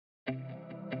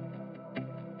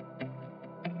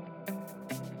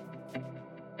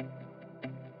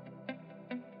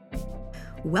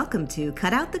Welcome to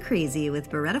Cut Out the Crazy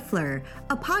with Beretta Fleur,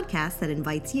 a podcast that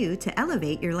invites you to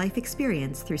elevate your life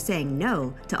experience through saying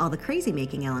no to all the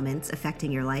crazy-making elements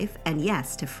affecting your life and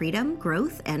yes to freedom,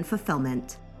 growth, and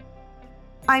fulfillment.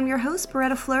 I'm your host,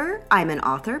 Beretta Fleur. I'm an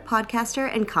author,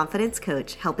 podcaster, and confidence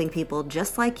coach, helping people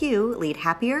just like you lead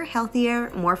happier,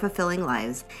 healthier, more fulfilling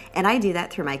lives. And I do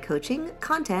that through my coaching,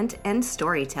 content, and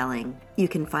storytelling. You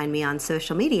can find me on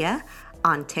social media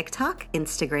on TikTok,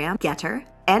 Instagram, Getter,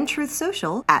 and Truth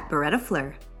Social at Beretta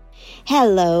Fleur.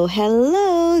 Hello.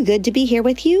 Good to be here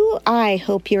with you. I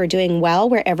hope you're doing well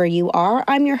wherever you are.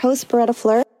 I'm your host, Beretta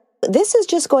Fleur. This is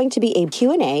just going to be a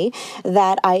Q&A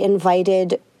that I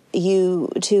invited you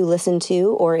to listen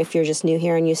to, or if you're just new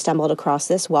here and you stumbled across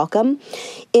this, welcome.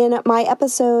 In my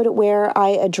episode where I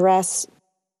address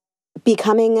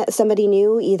becoming somebody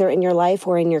new, either in your life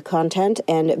or in your content,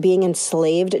 and being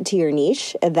enslaved to your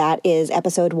niche, that is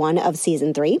episode 1 of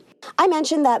season 3. I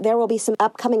mentioned that there will be some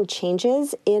upcoming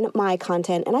changes in my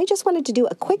content, and I just wanted to do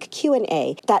a quick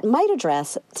Q&A that might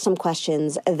address some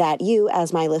questions that you,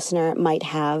 as my listener, might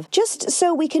have, just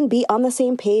so we can be on the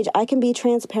same page. I can be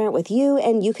transparent with you,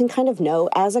 and you can kind of know,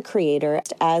 as a creator,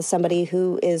 as somebody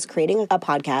who is creating a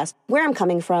podcast, where I'm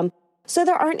coming from. So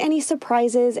there aren't any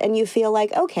surprises and you feel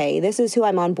like, okay, this is who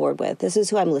I'm on board with. This is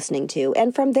who I'm listening to.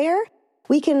 And from there,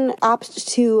 we can opt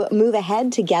to move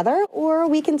ahead together, or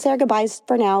we can say our goodbyes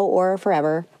for now or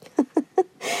forever.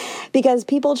 Because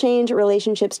people change,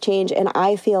 relationships change, and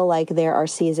I feel like there are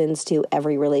seasons to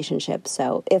every relationship.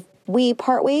 So if we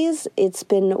part ways, it's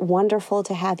been wonderful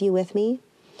to have you with me,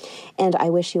 and I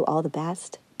wish you all the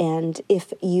best. And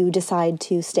if you decide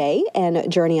to stay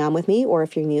and journey on with me, or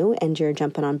if you're new and you're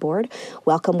jumping on board,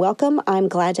 welcome. I'm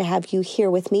glad to have you here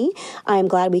with me. I'm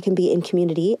glad we can be in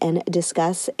community and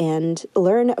discuss and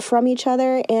learn from each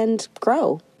other and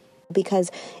grow,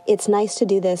 because it's nice to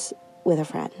do this with a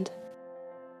friend.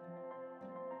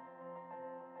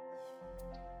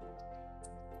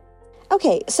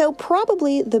 Okay, so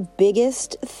probably the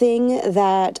biggest thing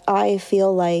that I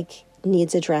feel like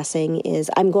needs addressing is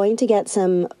I'm going to get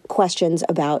some questions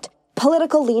about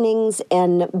political leanings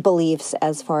and beliefs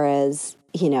as far as,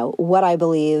 what I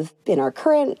believe in our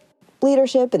current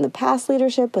leadership, in the past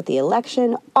leadership, with the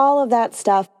election, all of that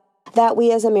stuff that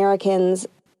we as Americans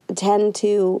tend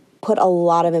to put a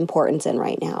lot of importance in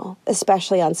right now,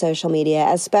 especially on social media,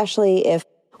 especially if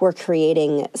we're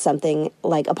creating something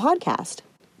like a podcast,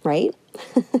 right?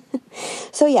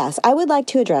 So yes, I would like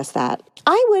to address that.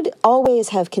 I would always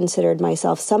have considered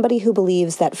myself somebody who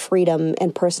believes that freedom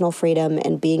and personal freedom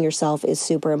and being yourself is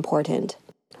super important.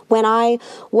 When I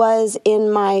was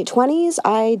in my 20s,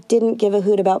 I didn't give a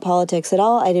hoot about politics at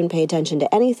all. I didn't pay attention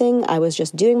to anything. I was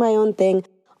just doing my own thing.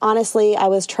 Honestly, I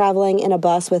was traveling in a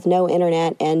bus with no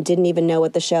internet and didn't even know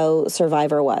what the show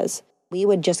Survivor was. We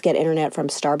would just get internet from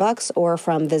Starbucks or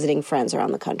from visiting friends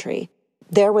around the country.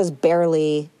 There was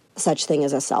barely such thing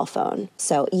as a cell phone.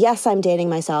 So yes, I'm dating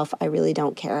myself. I really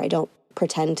don't care. I don't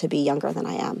pretend to be younger than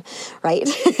I am, right?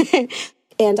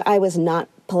 And I was not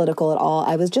political at all.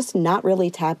 I was just not really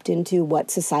tapped into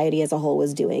what society as a whole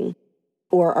was doing,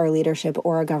 or our leadership,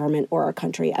 or our government, or our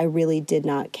country. I really did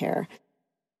not care.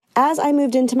 As I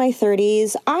moved into my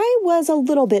 30s, I was a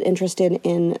little bit interested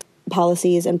in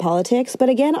policies and politics, but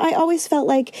again, I always felt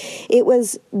like it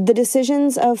was the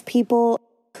decisions of people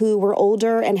who were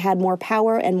older and had more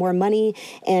power and more money.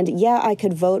 And yeah, I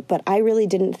could vote, but I really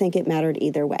didn't think it mattered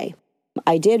either way.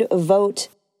 I did vote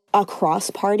across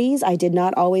parties. I did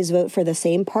not always vote for the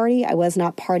same party. I was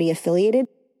not party affiliated.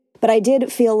 But I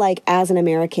did feel like as an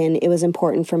American, it was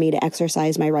important for me to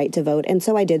exercise my right to vote. And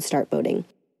so I did start voting.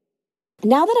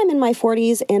 Now that I'm in my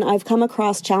 40s and I've come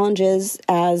across challenges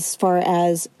as far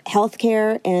as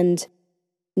healthcare and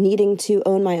needing to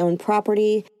own my own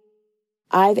property,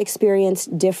 I've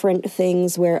experienced different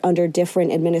things where under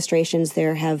different administrations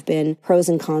there have been pros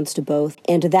and cons to both.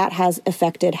 And that has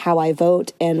affected how I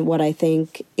vote and what I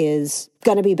think is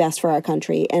going to be best for our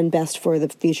country and best for the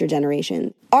future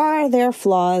generation. Are there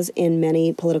flaws in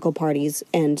many political parties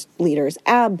and leaders?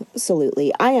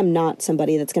 Absolutely. I am not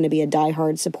somebody that's going to be a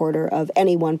diehard supporter of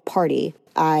any one party.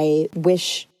 I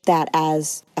wish that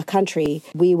as a country,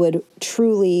 we would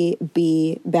truly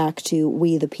be back to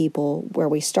we the people where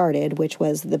we started, which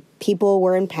was the people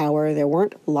were in power. There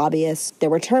weren't lobbyists. There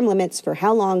were term limits for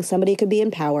how long somebody could be in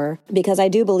power, because I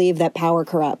do believe that power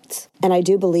corrupts. And I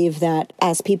do believe that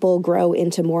as people grow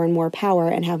into more and more power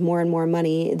and have more and more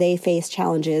money, they face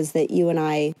challenges that you and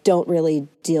I don't really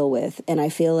deal with. And I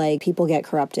feel like people get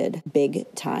corrupted big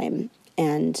time.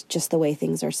 And just the way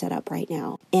things are set up right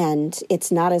now. And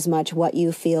it's not as much what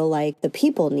you feel like the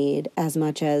people need as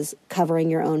much as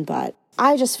covering your own butt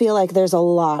I just feel like there's a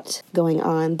lot going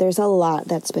on. There's a lot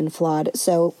that's been flawed.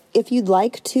 So if you'd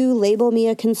like to label me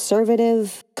a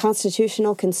conservative,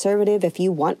 constitutional conservative, if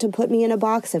you want to put me in a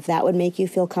box, if that would make you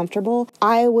feel comfortable,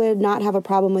 I would not have a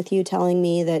problem with you telling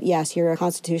me that, yes, you're a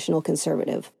constitutional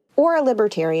conservative. Or a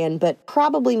libertarian, but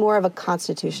probably more of a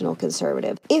constitutional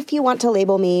conservative. If you want to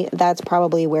label me, that's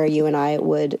probably where you and I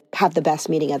would have the best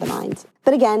meeting of the minds.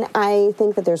 But again, I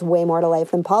think that there's way more to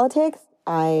life than politics.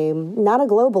 I'm not a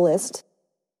globalist,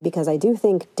 because I do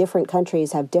think different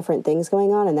countries have different things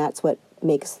going on, and that's what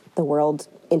makes the world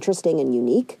interesting and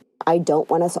unique. I don't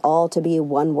want us all to be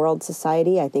one world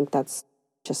society. I think that's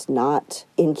just not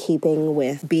in keeping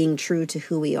with being true to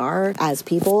who we are as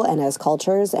people and as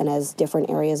cultures and as different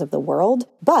areas of the world.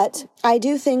 But I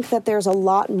do think that there's a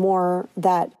lot more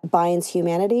that binds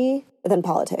humanity than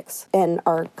politics and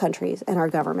our countries and our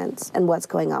governments and what's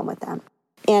going on with them.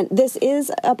 And this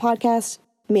is a podcast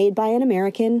made by an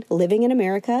American living in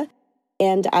America,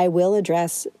 and I will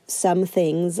address some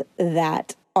things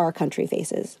that our country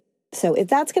faces. So if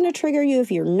that's going to trigger you,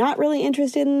 if you're not really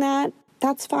interested in that,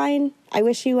 that's fine. I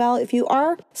wish you well. If you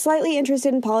are slightly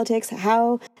interested in politics,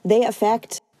 how they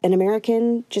affect an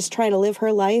American just trying to live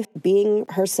her life, being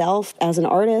herself as an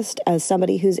artist, as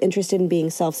somebody who's interested in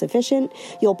being self-sufficient,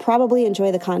 you'll probably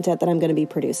enjoy the content that I'm going to be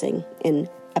producing in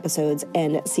episodes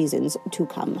and seasons to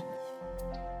come.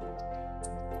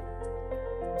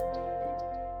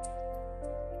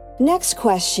 Next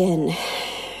question.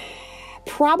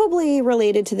 Probably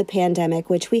related to the pandemic,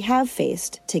 which we have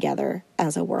faced together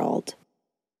as a world.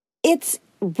 It's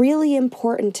really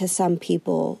important to some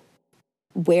people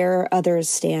where others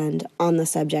stand on the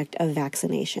subject of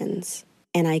vaccinations.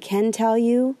 And I can tell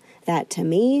you that to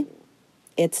me,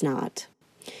 it's not.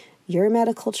 Your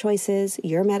medical choices,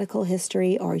 your medical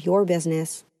history are your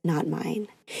business, not mine.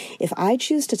 If I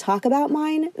choose to talk about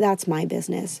mine, that's my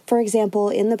business. For example,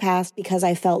 in the past, because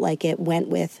I felt like it went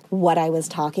with what I was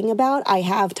talking about, I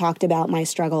have talked about my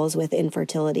struggles with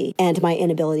infertility and my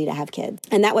inability to have kids.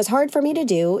 And that was hard for me to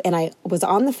do, and I was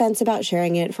on the fence about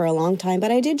sharing it for a long time,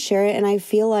 but I did share it, and I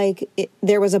feel like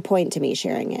there was a point to me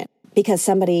sharing it, because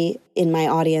somebody in my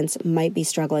audience might be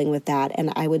struggling with that,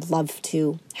 and I would love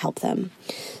to help them.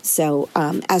 So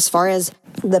as far as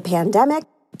the pandemic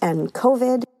and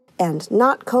COVID and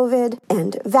not COVID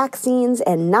and vaccines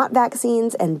and not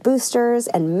vaccines and boosters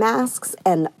and masks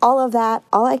and all of that,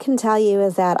 all I can tell you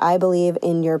is that I believe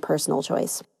in your personal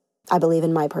choice. I believe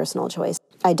in my personal choice.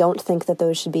 I don't think that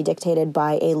those should be dictated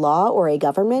by a law or a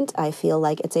government. I feel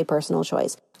like it's a personal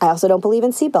choice. I also don't believe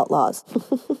in seatbelt laws.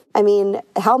 I mean,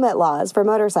 helmet laws for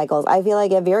motorcycles. I feel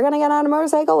like if you're going to get on a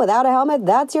motorcycle without a helmet,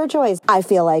 that's your choice. I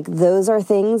feel like those are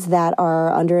things that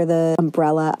are under the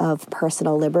umbrella of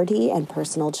personal liberty and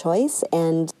personal choice,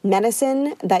 and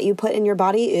medicine that you put in your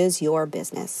body is your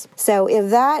business. So if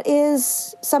that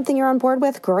is something you're on board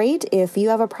with, great. If you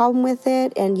have a problem with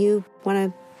it and you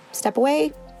want to step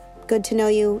away, good to know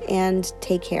you, and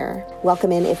take care.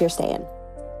 Welcome in if you're staying.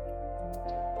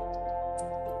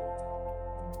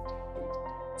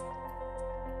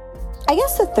 I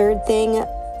guess the third thing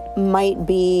might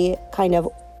be kind of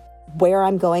where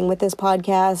I'm going with this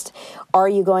podcast. Are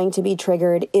you going to be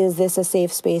triggered? Is this a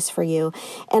safe space for you?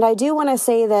 And I do want to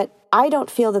say that I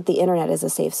don't feel that the internet is a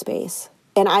safe space.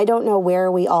 And I don't know where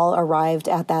we all arrived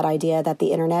at that idea that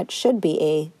the internet should be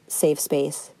a safe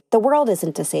space. The world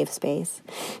isn't a safe space.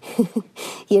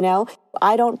 You know,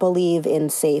 I don't believe in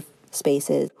safe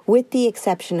spaces, with the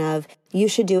exception of you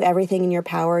should do everything in your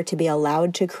power to be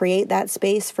allowed to create that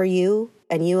space for you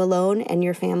and you alone and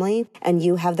your family, and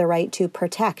you have the right to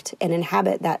protect and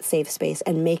inhabit that safe space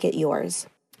and make it yours.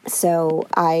 So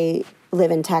I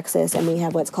live in Texas, and we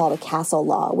have what's called a castle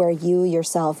law, where you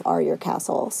yourself are your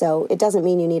castle. So it doesn't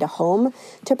mean you need a home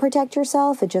to protect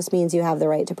yourself. It just means you have the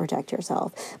right to protect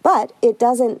yourself. But it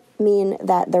doesn't mean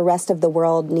that the rest of the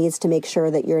world needs to make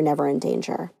sure that you're never in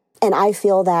danger. And I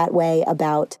feel that way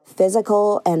about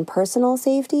physical and personal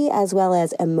safety, as well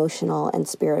as emotional and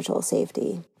spiritual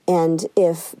safety. And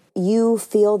if you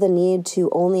feel the need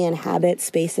to only inhabit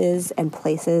spaces and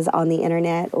places on the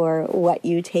internet, or what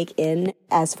you take in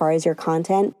as far as your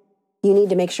content, you need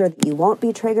to make sure that you won't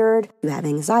be triggered, you have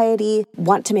anxiety,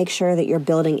 want to make sure that you're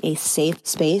building a safe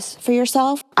space for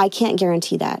yourself. I can't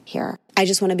guarantee that here. I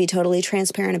just want to be totally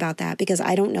transparent about that, because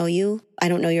I don't know you. I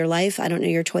don't know your life. I don't know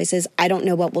your choices. I don't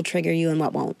know what will trigger you and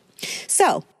what won't.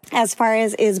 So as far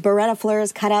as is Beretta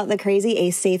Fleur's Cut Out the Crazy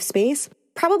a safe space?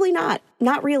 Probably not.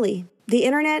 Not really. The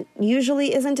internet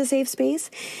usually isn't a safe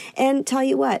space. And tell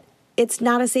you what, it's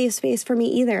not a safe space for me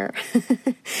either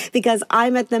because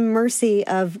I'm at the mercy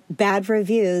of bad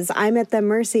reviews. I'm at the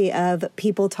mercy of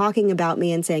people talking about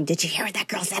me and saying, did you hear what that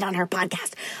girl said on her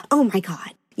podcast? Oh my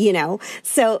God.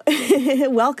 So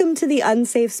welcome to the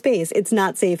unsafe space. It's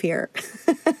not safe here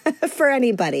for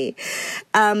anybody.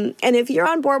 And if you're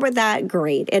on board with that,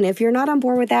 great. And if you're not on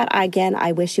board with that, again,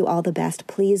 I wish you all the best.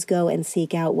 Please go and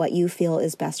seek out what you feel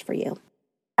is best for you.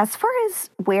 As far as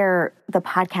where the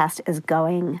podcast is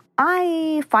going,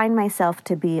 I find myself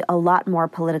to be a lot more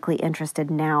politically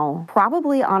interested now,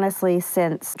 probably honestly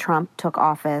since Trump took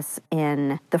office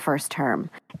in the first term.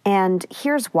 And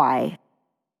here's why.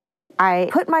 I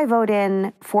put my vote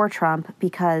in for Trump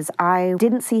because I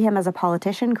didn't see him as a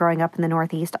politician growing up in the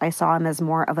Northeast. I saw him as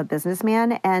more of a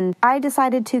businessman, and I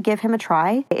decided to give him a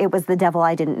try. It was the devil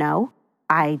I didn't know.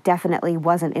 I definitely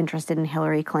wasn't interested in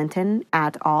Hillary Clinton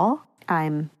at all.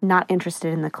 I'm not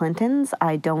interested in the Clintons.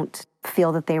 I don't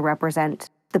feel that they represent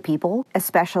the people,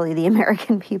 especially the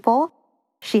American people.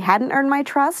 She hadn't earned my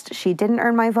trust. She didn't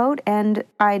earn my vote, and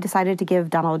I decided to give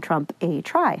Donald Trump a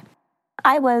try.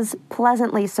 I was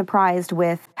pleasantly surprised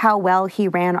with how well he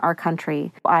ran our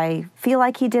country. I feel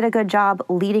like he did a good job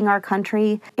leading our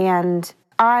country, and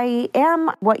I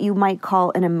am what you might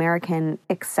call an American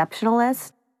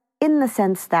exceptionalist in the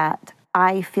sense that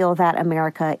I feel that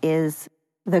America is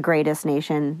the greatest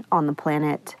nation on the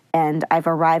planet, and I've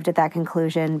arrived at that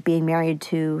conclusion being married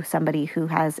to somebody who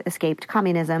has escaped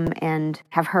communism and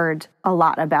have heard a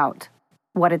lot about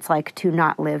what it's like to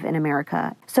not live in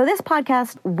America. So this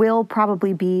podcast will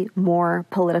probably be more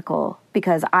political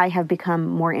because I have become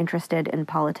more interested in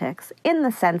politics in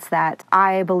the sense that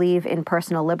I believe in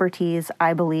personal liberties.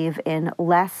 I believe in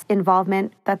less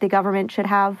involvement that the government should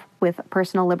have with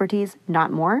personal liberties,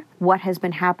 not more. What has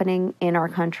been happening in our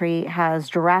country has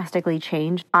drastically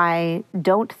changed. I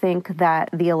don't think that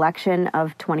the election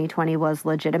of 2020 was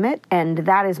legitimate, and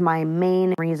that is my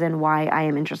main reason why I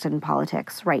am interested in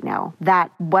politics right now. That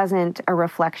wasn't a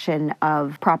reflection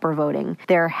of proper voting.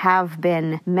 There have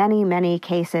been many, many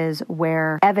cases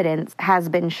where evidence has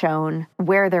been shown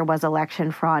where there was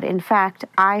election fraud. In fact,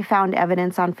 I found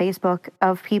evidence on Facebook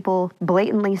of people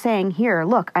blatantly saying, here,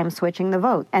 look, I'm switching the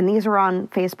vote. And these were on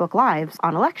Facebook Lives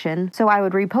on election. So I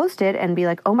would repost it and be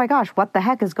like, oh my gosh, what the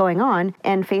heck is going on?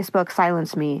 And Facebook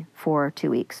silenced me for 2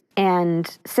 weeks.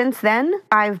 And since then,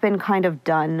 I've been kind of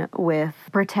done with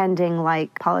pretending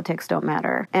like politics don't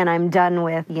matter. And I'm done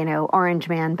with, Orange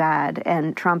Man bad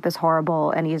and Trump is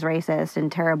horrible and he's racist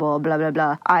and terrible, blah, blah,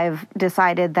 blah. I've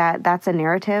decided that that's a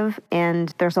narrative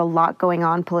and there's a lot going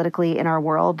on politically in our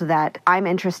world that I'm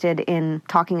interested in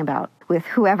talking about with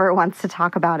whoever wants to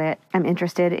talk about it. I'm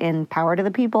interested in power to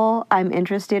the people. I'm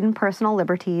interested in personal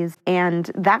liberties. And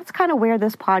that's kind of where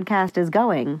this podcast is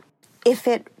going. If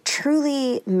it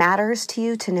truly matters to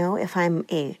you to know if I'm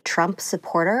a Trump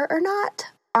supporter or not,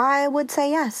 I would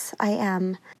say yes, I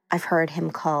am. I've heard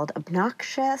him called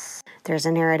obnoxious. There's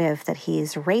a narrative that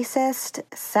he's racist,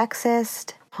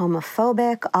 sexist,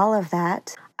 homophobic, all of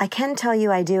that. I can tell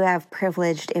you I do have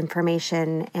privileged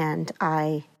information, and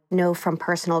I know from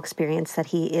personal experience that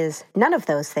he is none of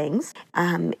those things.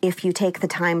 If you take the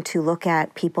time to look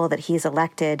at people that he's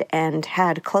elected and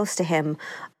had close to him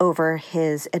over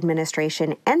his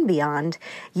administration and beyond,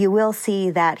 you will see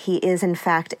that he is in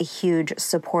fact a huge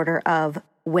supporter of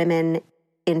women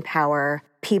in power,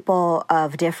 people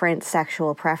of different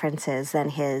sexual preferences than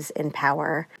his in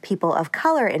power, people of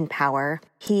color in power.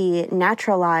 He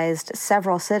naturalized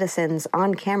several citizens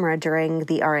on camera during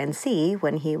the RNC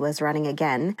when he was running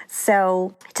again.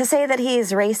 So to say that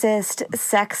he's racist,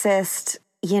 sexist,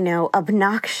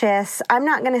 obnoxious, I'm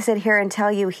not going to sit here and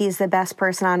tell you he's the best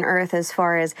person on earth as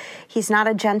far as he's not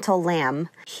a gentle lamb.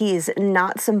 He's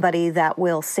not somebody that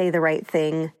will say the right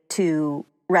thing to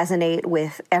resonate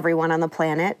with everyone on the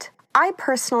planet. I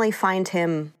personally find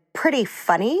him pretty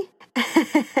funny.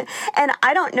 And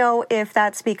I don't know if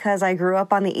that's because I grew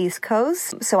up on the East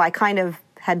Coast, so I kind of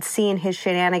had seen his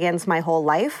shenanigans my whole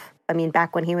life. I mean,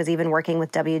 back when he was even working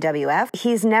with WWF.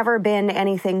 He's never been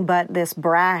anything but this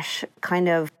brash, kind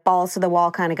of balls to the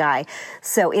wall kind of guy.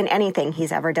 So in anything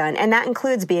he's ever done, and that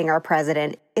includes being our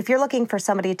president. If you're looking for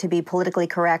somebody to be politically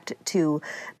correct, to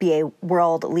be a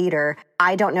world leader,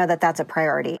 I don't know that that's a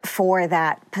priority for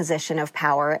that position of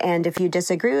power. And if you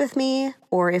disagree with me,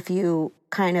 or if you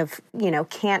kind of,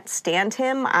 can't stand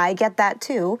him, I get that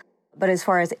too. But as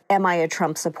far as am I a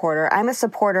Trump supporter, I'm a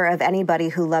supporter of anybody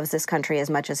who loves this country as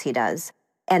much as he does.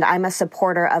 And I'm a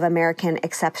supporter of American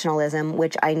exceptionalism,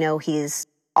 which I know he's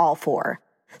all for.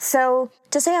 So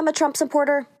to say I'm a Trump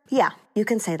supporter, yeah, you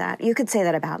can say that. You could say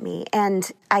that about me. And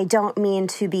I don't mean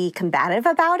to be combative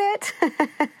about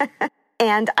it.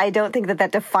 And I don't think that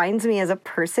that defines me as a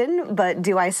person, but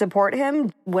do I support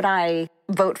him? Would I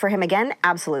vote for him again?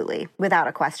 Absolutely, without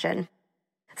a question.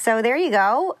 So there you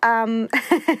go.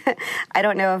 I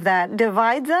don't know if that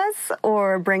divides us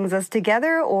or brings us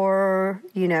together or,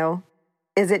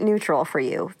 is it neutral for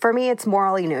you? For me, it's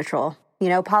morally neutral.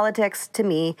 Politics to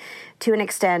me, to an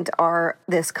extent, are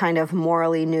this kind of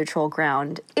morally neutral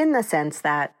ground in the sense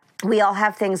that we all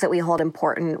have things that we hold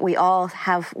important. We all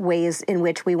have ways in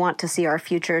which we want to see our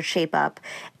future shape up,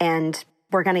 and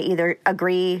we're going to either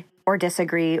agree or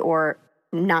disagree or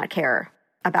not care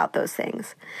about those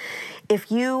things.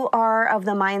 If you are of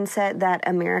the mindset that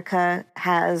America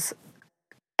has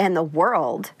and the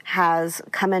world has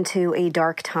come into a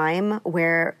dark time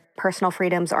where personal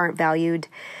freedoms aren't valued,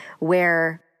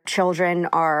 where children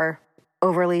are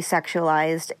overly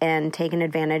sexualized and taken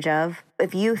advantage of,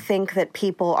 if you think that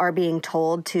people are being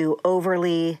told to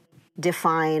overly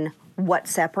define what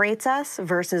separates us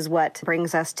versus what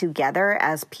brings us together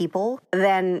as people,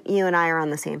 then you and I are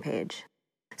on the same page.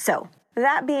 So,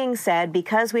 that being said,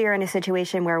 because we are in a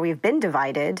situation where we've been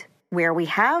divided, where we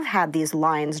have had these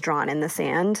lines drawn in the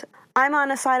sand, I'm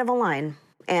on a side of a line.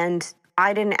 And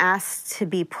I didn't ask to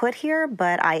be put here,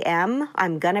 but I am.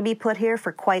 I'm going to be put here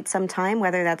for quite some time,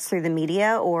 whether that's through the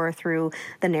media or through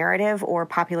the narrative or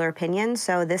popular opinion.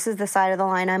 So this is the side of the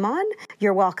line I'm on.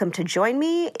 You're welcome to join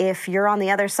me. If you're on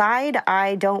the other side,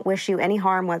 I don't wish you any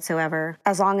harm whatsoever.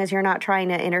 As long as you're not trying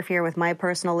to interfere with my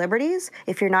personal liberties,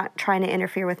 if you're not trying to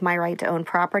interfere with my right to own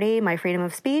property, my freedom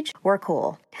of speech, we're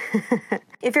cool.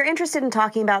 If you're interested in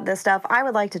talking about this stuff, I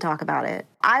would like to talk about it.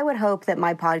 I would hope that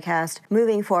my podcast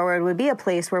moving forward would be a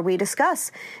place where we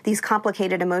discuss these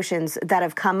complicated emotions that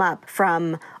have come up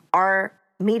from our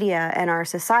media and our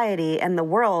society and the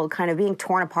world kind of being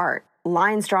torn apart,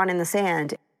 lines drawn in the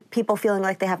sand, people feeling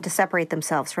like they have to separate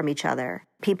themselves from each other,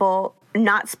 people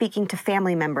not speaking to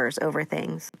family members over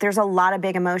things. There's a lot of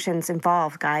big emotions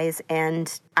involved, guys,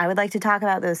 and I would like to talk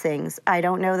about those things. I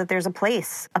don't know that there's a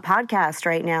podcast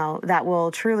right now that will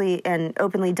truly and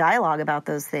openly dialogue about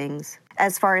those things.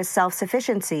 As far as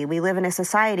self-sufficiency, we live in a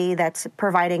society that's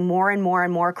providing more and more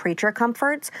and more creature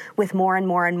comforts with more and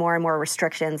more and more and more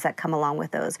restrictions that come along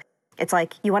with those. It's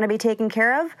like, you want to be taken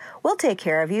care of? We'll take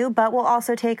care of you, but we'll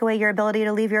also take away your ability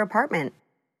to leave your apartment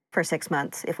for 6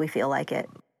 months if we feel like it.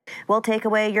 We'll take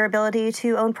away your ability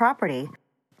to own property.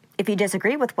 If you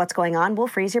disagree with what's going on, we'll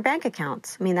freeze your bank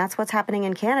accounts. I mean, that's what's happening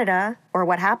in Canada, or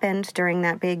what happened during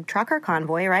that big trucker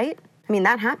convoy, right? I mean,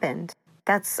 that happened.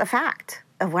 That's a fact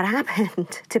of what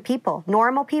happened to people,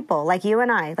 normal people like you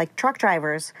and I, like truck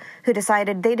drivers who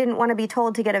decided they didn't want to be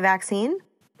told to get a vaccine.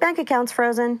 Bank accounts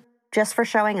frozen just for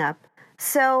showing up.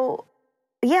 So,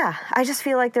 yeah, I just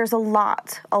feel like there's a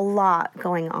lot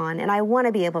going on, and I want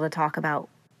to be able to talk about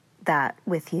that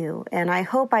with you. And I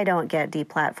hope I don't get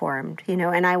deplatformed,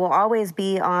 and I will always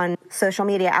be on social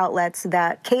media outlets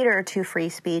that cater to free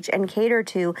speech and cater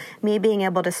to me being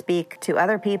able to speak to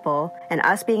other people and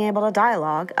us being able to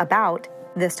dialogue about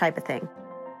this type of thing.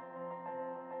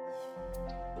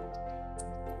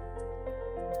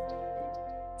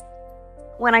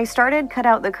 When I started Cut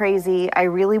Out the Crazy, I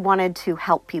really wanted to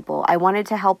help people. I wanted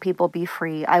to help people be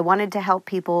free. I wanted to help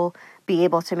people be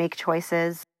able to make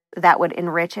choices that would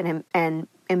enrich and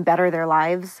better their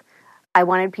lives. I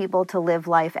wanted people to live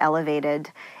life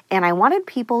elevated, and I wanted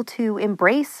people to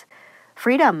embrace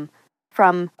freedom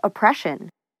from oppression,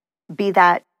 be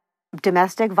that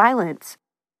domestic violence,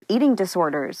 eating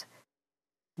disorders,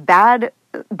 bad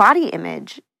body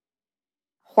image,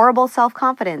 horrible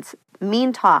self-confidence,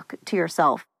 mean talk to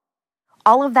yourself.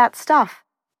 All of that stuff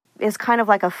is kind of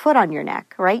like a foot on your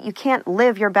neck, right? You can't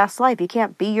live your best life. You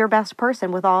can't be your best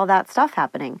person with all of that stuff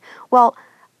happening. Well,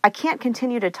 I can't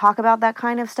continue to talk about that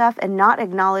kind of stuff and not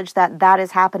acknowledge that that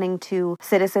is happening to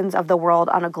citizens of the world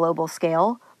on a global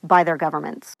scale by their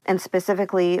governments, and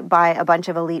specifically by a bunch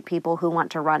of elite people who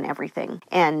want to run everything.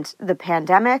 And the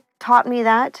pandemic taught me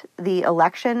that. The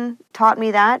election taught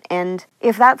me that. And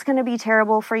if that's going to be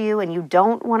terrible for you and you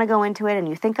don't want to go into it and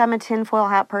you think I'm a tinfoil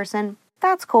hat person,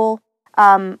 that's cool.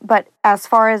 But as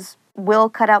far as will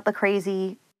Cut Out the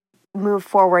Crazy move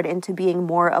forward into being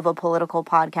more of a political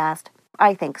podcast,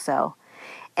 I think so.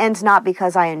 And not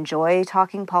because I enjoy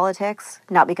talking politics,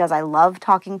 not because I love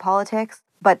talking politics,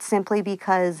 but simply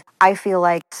because I feel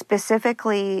like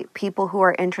specifically people who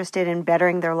are interested in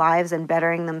bettering their lives and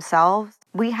bettering themselves,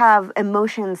 we have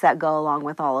emotions that go along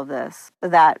with all of this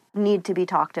that need to be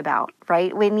talked about,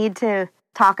 right? We need to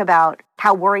talk about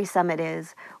how worrisome it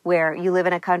is where you live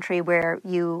in a country where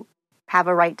you have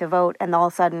a right to vote, and all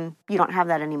of a sudden you don't have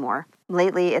that anymore.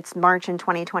 Lately, it's March in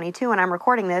 2022, and I'm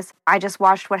recording this. I just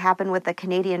watched what happened with the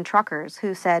Canadian truckers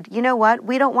who said, you know what,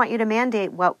 we don't want you to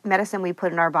mandate what medicine we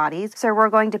put in our bodies, so we're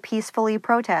going to peacefully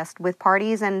protest with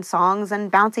parties and songs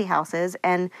and bouncy houses,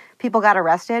 and people got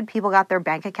arrested, people got their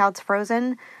bank accounts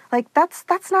frozen. Like,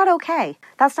 that's not okay.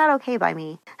 That's not okay by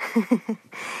me.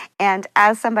 And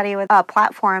as somebody with a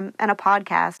platform and a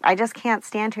podcast, I just can't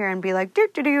stand here and be like,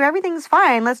 everything's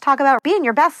fine. Let's talk about being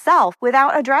your best self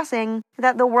without addressing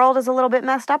that the world is a little bit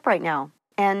messed up right now.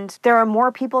 And there are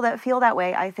more people that feel that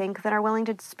way, I think, that are willing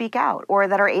to speak out or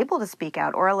that are able to speak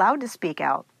out or allowed to speak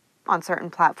out on certain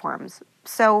platforms.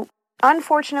 So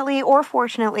unfortunately or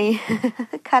fortunately,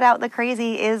 Cut Out the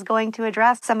Crazy is going to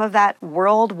address some of that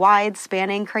worldwide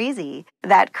spanning crazy.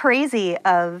 That crazy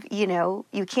of,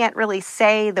 you can't really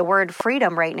say the word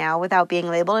freedom right now without being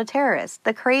labeled a terrorist.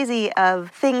 The crazy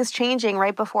of things changing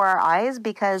right before our eyes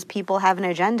because people have an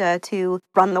agenda to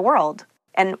run the world.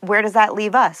 And where does that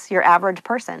leave us, your average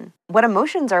person? What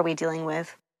emotions are we dealing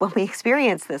with when we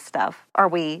experience this stuff? Are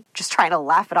we just trying to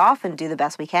laugh it off and do the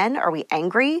best we can? Are we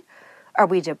angry? Are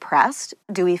we depressed?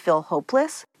 Do we feel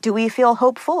hopeless? Do we feel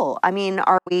hopeful? I mean,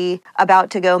 are we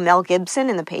about to go Mel Gibson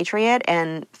in The Patriot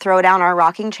and throw down our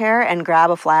rocking chair and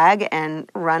grab a flag and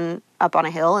run up on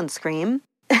a hill and scream?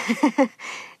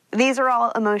 These are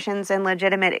all emotions and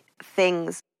legitimate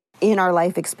things in our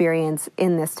life experience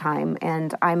in this time,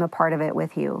 and I'm a part of it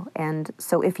with you. And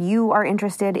so if you are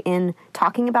interested in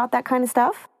talking about that kind of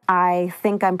stuff, I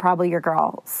think I'm probably your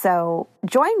girl. So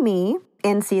join me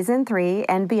in season 3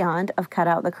 and beyond of Cut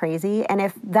Out the Crazy. And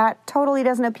if that totally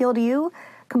doesn't appeal to you,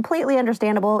 completely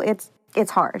understandable. It's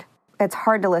hard. It's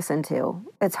hard to listen to.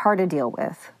 It's hard to deal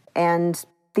with. And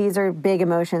these are big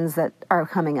emotions that are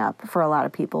coming up for a lot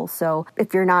of people. So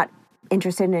if you're not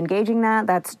interested in engaging that,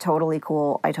 that's totally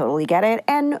cool. I totally get it.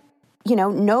 And,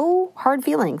 no hard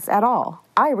feelings at all.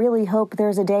 I really hope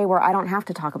there's a day where I don't have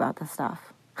to talk about this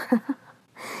stuff.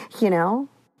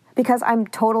 Because I'm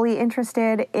totally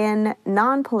interested in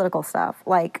non-political stuff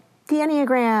like the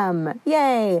Enneagram,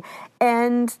 yay,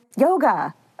 and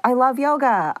yoga. I love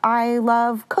yoga. I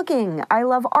love cooking. I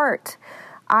love art.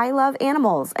 I love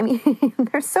animals. I mean,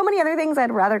 there's so many other things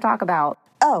I'd rather talk about.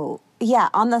 Oh, yeah,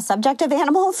 on the subject of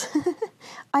animals,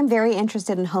 I'm very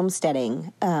interested in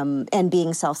homesteading and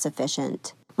being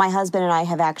self-sufficient. My husband and I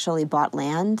have actually bought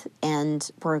land, and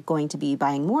we're going to be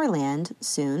buying more land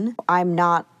soon. I'm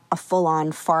not a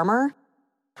full-on farmer.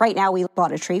 Right now, we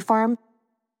bought a tree farm.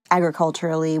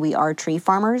 Agriculturally, we are tree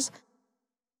farmers.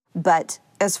 But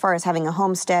as far as having a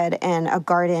homestead and a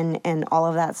garden and all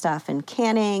of that stuff and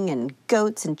canning and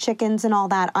goats and chickens and all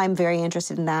that, I'm very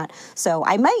interested in that. So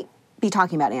I might be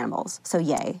talking about animals. So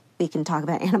yay, we can talk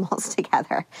about animals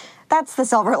together. That's the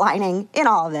silver lining in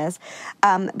all of this.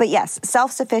 But yes,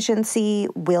 self-sufficiency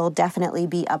will definitely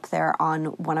be up there on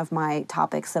one of my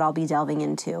topics that I'll be delving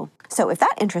into. So if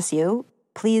that interests you,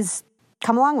 please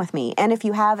come along with me. And if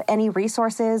you have any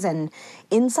resources and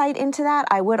insight into that,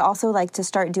 I would also like to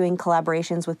start doing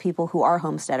collaborations with people who are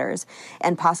homesteaders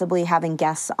and possibly having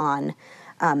guests on.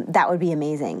 That would be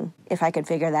amazing if I could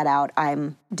figure that out.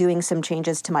 I'm doing some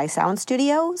changes to my sound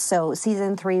studio, so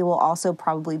season 3 will also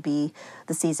probably be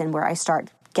the season where I start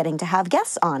getting to have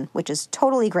guests on, which is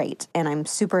totally great, and I'm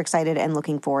super excited and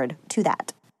looking forward to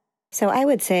that. So I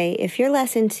would say if you're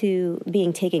less into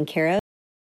being taken care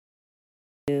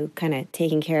of, kind of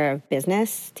taking care of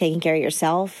business, taking care of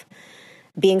yourself,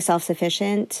 being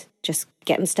self-sufficient, just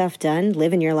getting stuff done,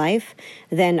 living your life,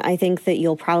 then I think that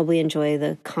you'll probably enjoy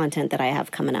the content that I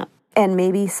have coming up. And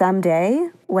maybe someday,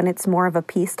 when it's more of a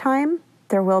peacetime,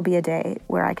 there will be a day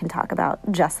where I can talk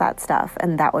about just that stuff,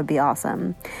 and that would be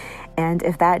awesome. And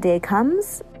if that day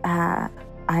comes, I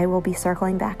will be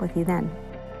circling back with you then.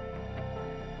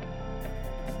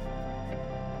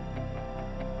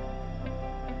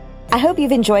 I hope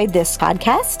you've enjoyed this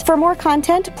podcast. For more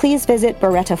content, please visit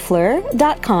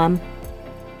berettafleur.com.